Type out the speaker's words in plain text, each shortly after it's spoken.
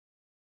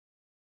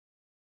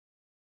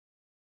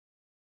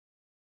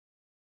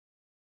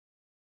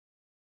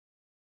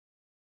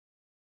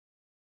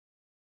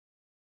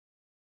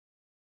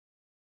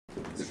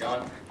Is it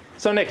going?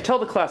 So Nick, tell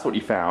the class what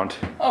you found.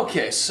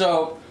 Okay,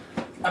 so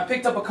I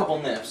picked up a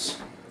couple nips,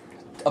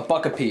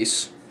 $1 a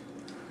piece,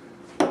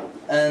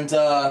 and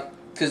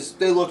because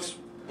they looked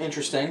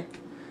interesting.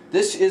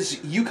 This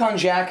is Yukon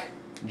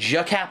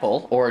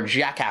Jacapple, or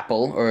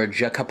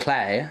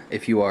Jacapple,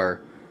 if you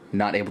are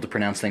not able to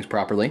pronounce things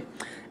properly,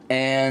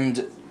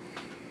 and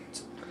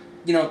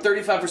you know,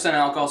 35%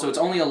 alcohol, so it's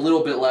only a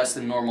little bit less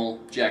than normal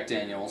Jack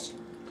Daniels,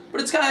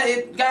 but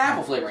it got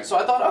apple flavoring. So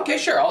I thought, okay,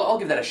 sure, I'll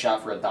give that a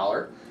shot for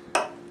 $1.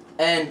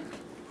 And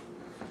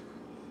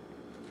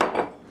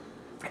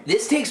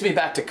this takes me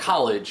back to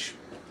college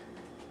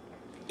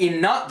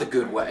in not the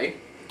good way,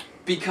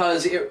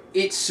 because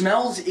it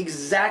smells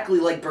exactly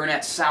like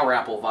Burnett's sour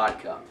apple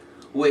vodka,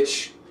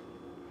 which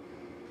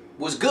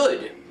was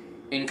good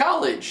in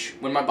college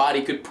when my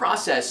body could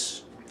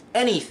process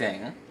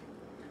anything.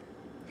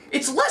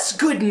 It's less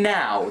good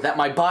now that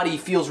my body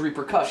feels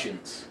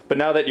repercussions. But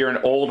now that you're an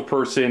old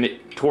person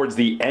towards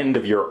the end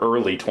of your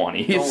early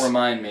 20s. Don't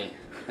remind me.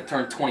 I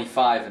turned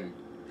 25 in,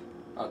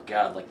 oh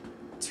god, like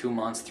 2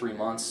 months, 3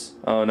 months.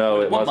 Oh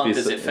no, What month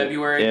is it?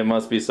 February? It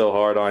must be so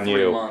hard on 3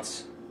 you.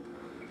 months.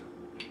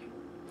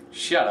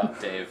 Shut up,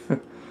 Dave.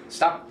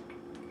 Stop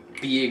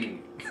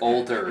being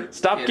older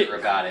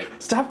about it.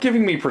 Stop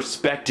giving me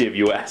perspective,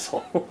 you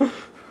asshole.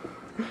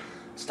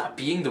 Stop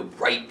being the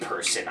right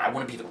person. I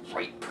want to be the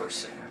right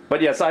person.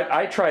 But yes,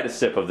 I tried a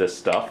sip of this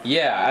stuff.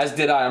 Yeah, as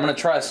did I. I'm going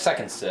to try a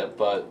second sip,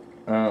 but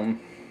that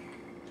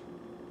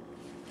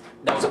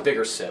was a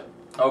bigger sip.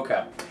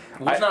 Okay.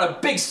 It was not a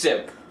big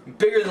sip.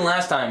 Bigger than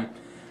last time.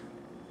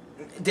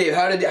 Dave,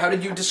 how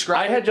did you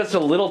describe it? I had just a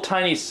little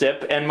tiny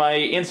sip, and my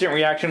instant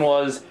reaction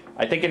was,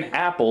 I think an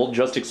apple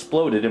just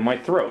exploded in my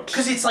throat.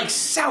 Because it's like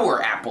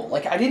sour apple.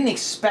 Like, I didn't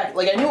expect...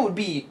 Like, I knew it would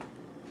be...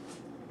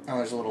 Oh,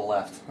 there's a little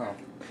left. Oh.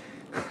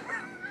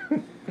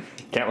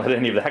 Can't let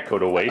any of that go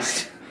to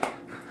waste.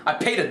 I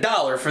paid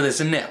 $1 for this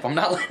nip. I'm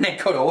not letting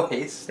it go to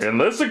waste. In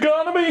this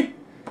economy?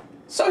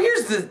 So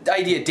here's the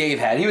idea Dave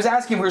had. He was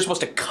asking if we were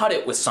supposed to cut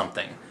it with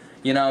something.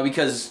 You know,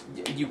 because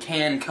you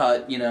can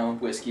cut, you know,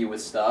 whiskey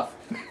with stuff.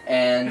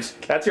 And...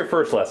 That's your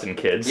first lesson,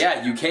 kids.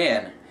 Yeah, you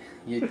can.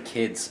 You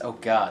kids. Oh,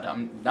 God.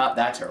 I'm not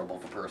that terrible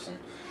of a person.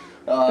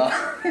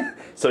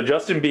 So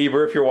Justin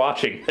Bieber, if you're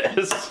watching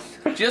this...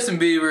 Justin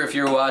Bieber, if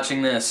you're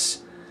watching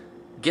this,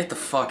 get the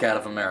fuck out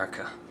of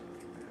America.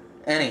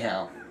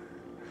 Anyhow.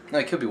 No,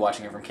 I could be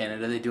watching it from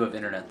Canada. They do have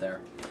internet there.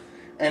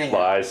 Anyhow.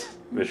 Lies.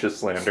 Vicious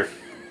slander.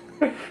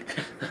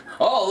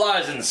 All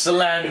lies and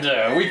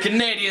slander. We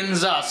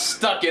Canadians are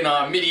stuck in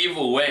our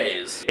medieval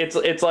ways.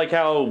 It's like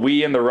how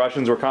we and the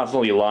Russians were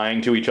constantly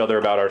lying to each other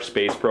about our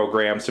space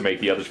programs to make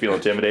the others feel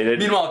intimidated.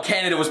 Meanwhile,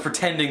 Canada was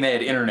pretending they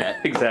had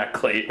internet.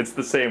 Exactly. It's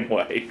the same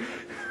way.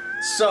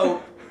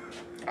 So,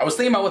 I was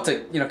thinking about what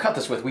to, cut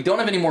this with. We don't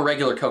have any more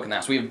regular Coke in the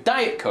house. We have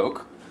Diet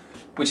Coke,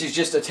 which is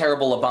just a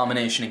terrible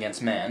abomination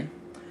against man.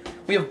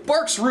 We have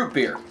Barks Root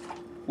Beer,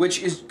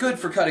 which is good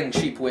for cutting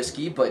cheap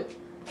whiskey, but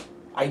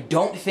I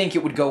don't think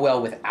it would go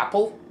well with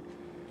apple.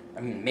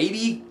 I mean,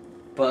 maybe,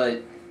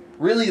 but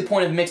really the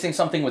point of mixing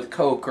something with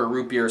Coke or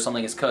root beer or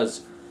something is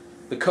because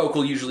the Coke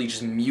will usually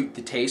just mute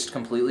the taste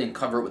completely and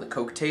cover it with a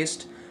Coke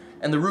taste.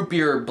 And the root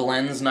beer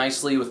blends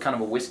nicely with kind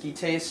of a whiskey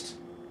taste.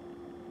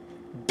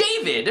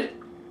 David,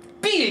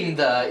 being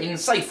the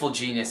insightful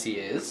genius he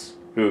is...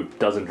 Who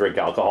doesn't drink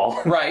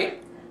alcohol.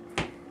 Right.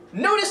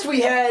 Noticed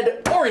we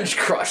had Orange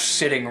Crush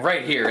sitting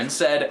right here and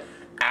said,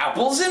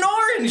 apples and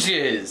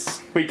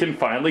oranges! We can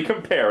finally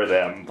compare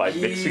them by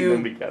mixing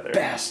them together.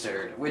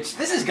 Bastard. Which,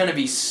 this is gonna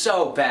be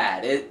so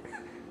bad.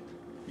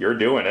 You're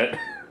doing it.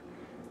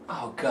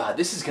 Oh god,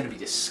 this is gonna be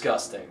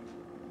disgusting.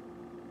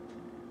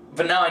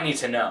 But now I need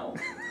to know.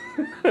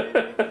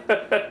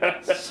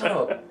 Son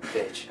of a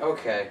bitch.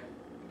 Okay.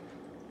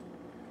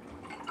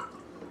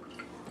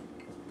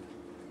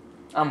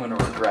 I'm gonna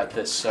regret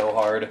this so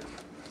hard.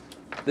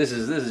 This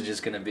is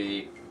just gonna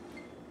be...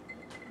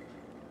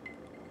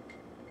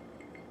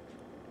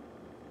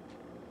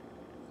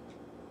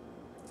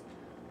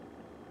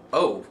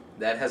 Oh,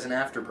 that has an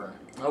afterburn.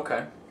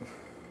 Okay.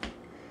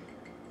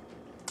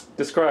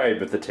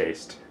 Describe the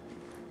taste.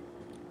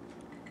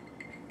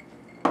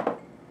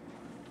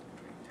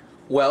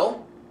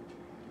 Well,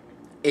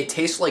 it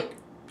tastes like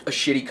a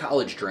shitty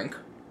college drink.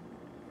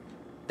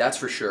 That's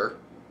for sure.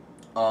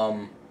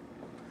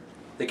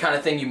 The kind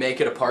of thing you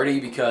make at a party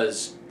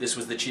because this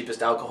was the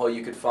cheapest alcohol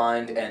you could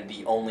find and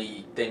the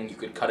only thing you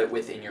could cut it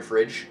with in your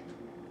fridge.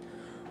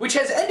 Which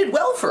has ended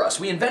well for us.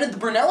 We invented the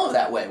Brunello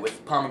that way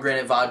with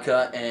pomegranate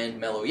vodka and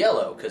mellow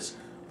yellow, because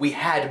we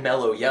had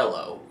mellow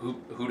yellow.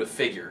 Who'd have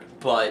figured?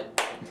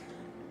 But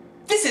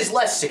this is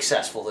less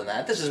successful than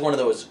that. This is one of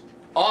those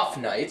off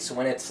nights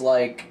when it's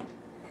like,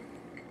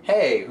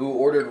 hey, who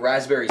ordered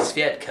raspberry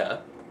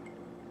Sviatka?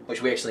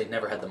 Which we actually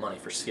never had the money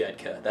for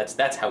Sviatka.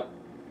 That's how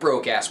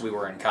broke ass we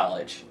were in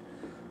college.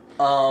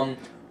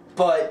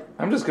 But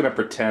I'm just gonna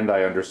pretend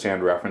I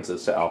understand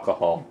references to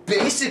alcohol.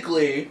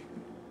 Basically,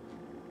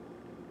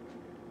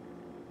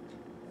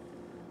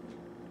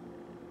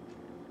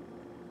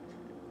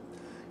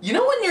 You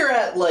know when you're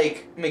at,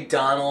 like,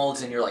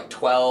 McDonald's and you're, like,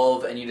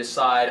 12 and you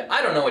decide,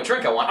 I don't know what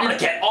drink I want, I'm gonna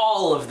get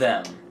all of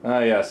them.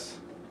 Ah, yes.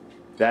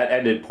 That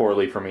ended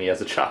poorly for me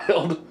as a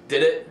child.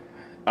 Did it?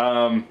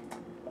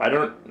 I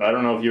don't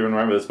know if you even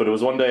remember this, but it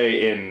was one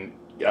day in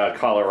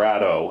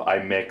Colorado.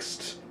 I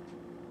mixed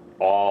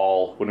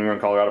when we were in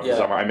Colorado for the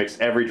summer, I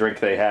mixed every drink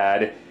they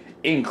had,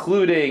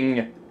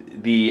 including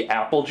the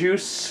apple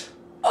juice.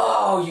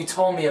 Oh, you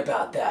told me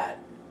about that.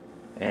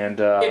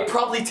 And it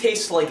probably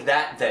tastes like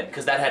that then,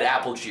 because that had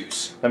apple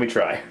juice. Let me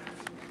try.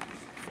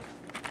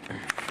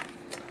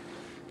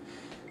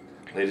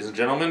 Ladies and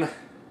gentlemen,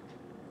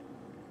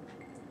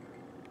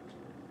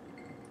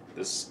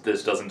 this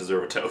doesn't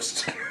deserve a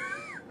toast.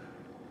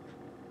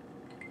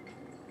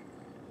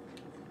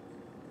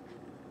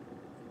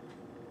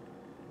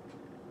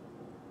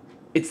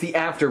 It's the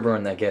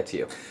afterburn that gets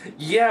you.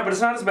 Yeah, but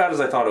it's not as bad as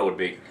I thought it would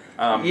be.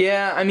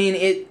 Yeah, I mean,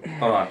 it...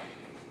 Hold on.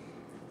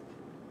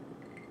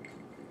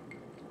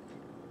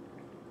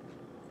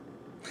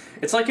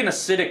 It's like an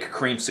acidic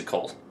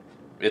creamsicle.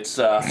 It's,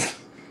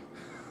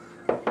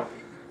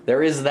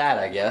 There is that,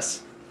 I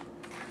guess.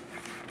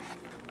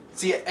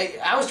 See,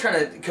 I was trying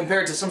to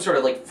compare it to some sort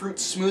of, like, fruit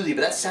smoothie,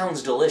 but that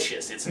sounds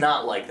delicious. It's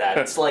not like that.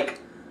 It's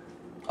like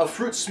a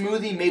fruit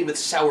smoothie made with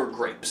sour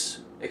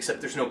grapes,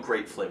 except there's no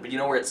grape flavor. But you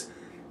know where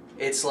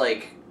it's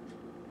like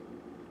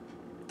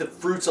the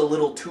fruit's a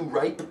little too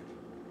ripe?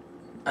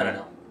 I don't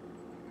know.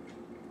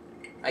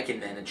 I can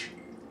manage.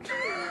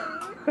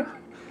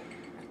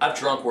 I've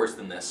drunk worse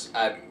than this.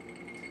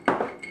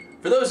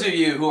 For those of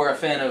you who are a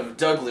fan of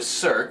Douglas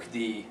Sirk,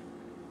 the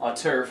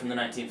auteur from the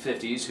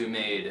 1950s who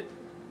made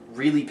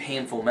really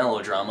painful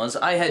melodramas,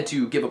 I had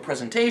to give a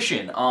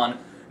presentation on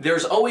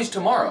There's Always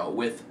Tomorrow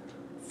with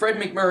Fred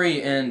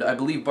McMurray and, I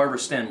believe, Barbara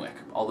Stanwyck,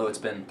 although it's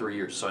been 3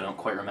 years, so I don't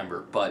quite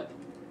remember. But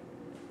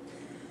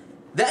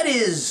that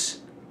is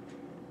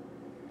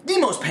the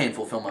most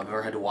painful film I've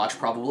ever had to watch,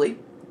 probably.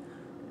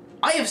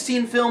 I have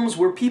seen films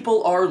where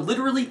people are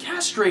literally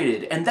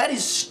castrated, and that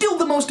is still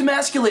the most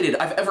emasculated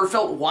I've ever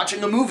felt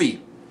watching a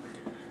movie.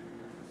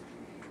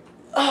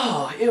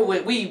 Oh,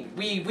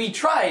 we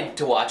tried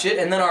to watch it,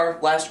 and then our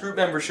last group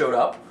member showed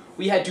up.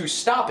 We had to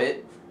stop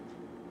it,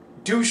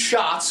 do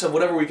shots of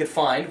whatever we could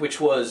find,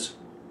 which was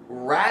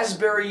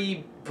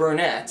raspberry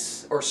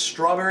burnett's, or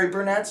strawberry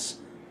burnett's.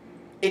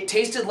 It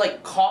tasted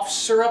like cough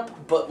syrup,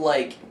 but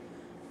like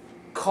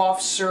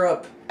cough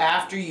syrup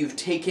after you've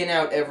taken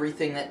out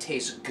everything that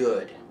tastes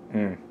good.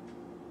 Mm.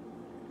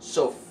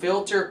 So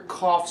filter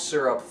cough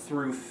syrup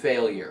through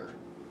failure.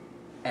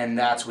 And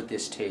that's what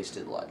this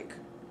tasted like.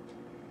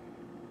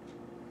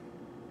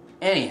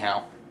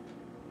 Anyhow.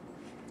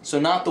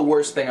 So not the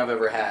worst thing I've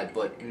ever had,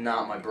 but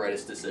not my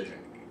brightest decision.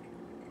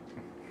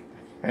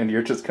 And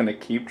you're just gonna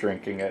keep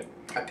drinking it.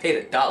 I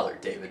paid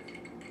 $1, David.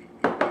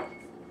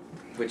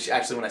 Which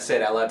actually, when I say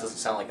it out loud, doesn't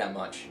sound like that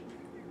much.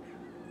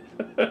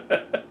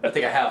 I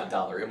think I have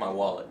 $1 in my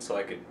wallet, so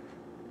I could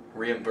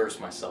reimburse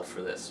myself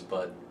for this,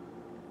 but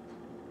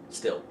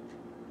still.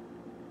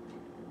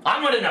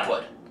 Onward and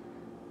upward!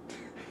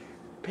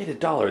 Paid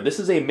 $1. This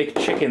is a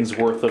McChicken's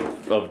worth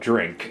of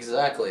drink.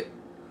 Exactly.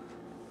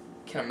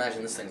 Can't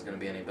imagine this thing's gonna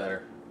be any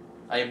better.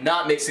 I am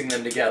not mixing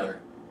them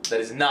together.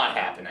 That is not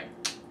happening.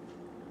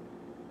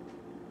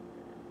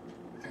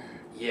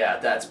 Yeah,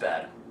 that's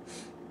bad.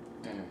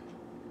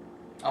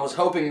 I was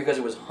hoping because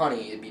it was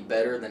honey, it'd be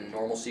better than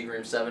normal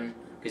Seagram 7,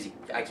 because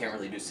I can't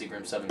really do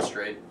Seagram 7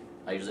 straight.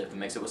 I usually have to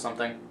mix it with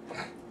something.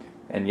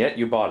 And yet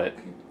you bought it.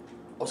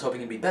 I was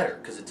hoping it'd be better,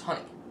 because it's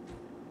honey.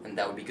 And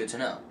that would be good to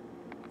know.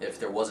 If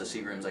there was a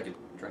Seagrams I could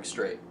drink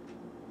straight.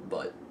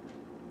 But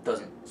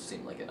doesn't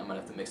seem like it. I might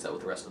have to mix that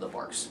with the rest of the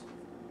barks.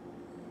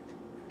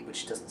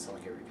 Which doesn't sound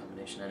like a great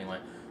combination anyway.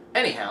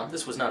 Anyhow,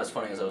 this was not as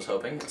funny as I was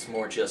hoping. It's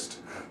more just...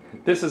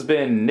 This has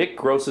been Nick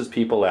Grosses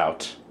People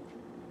Out.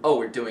 Oh,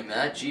 we're doing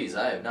that? Jeez,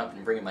 I have not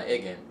been bringing my A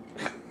game.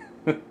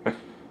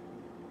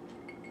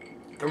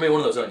 Throw me one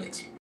of those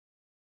onions.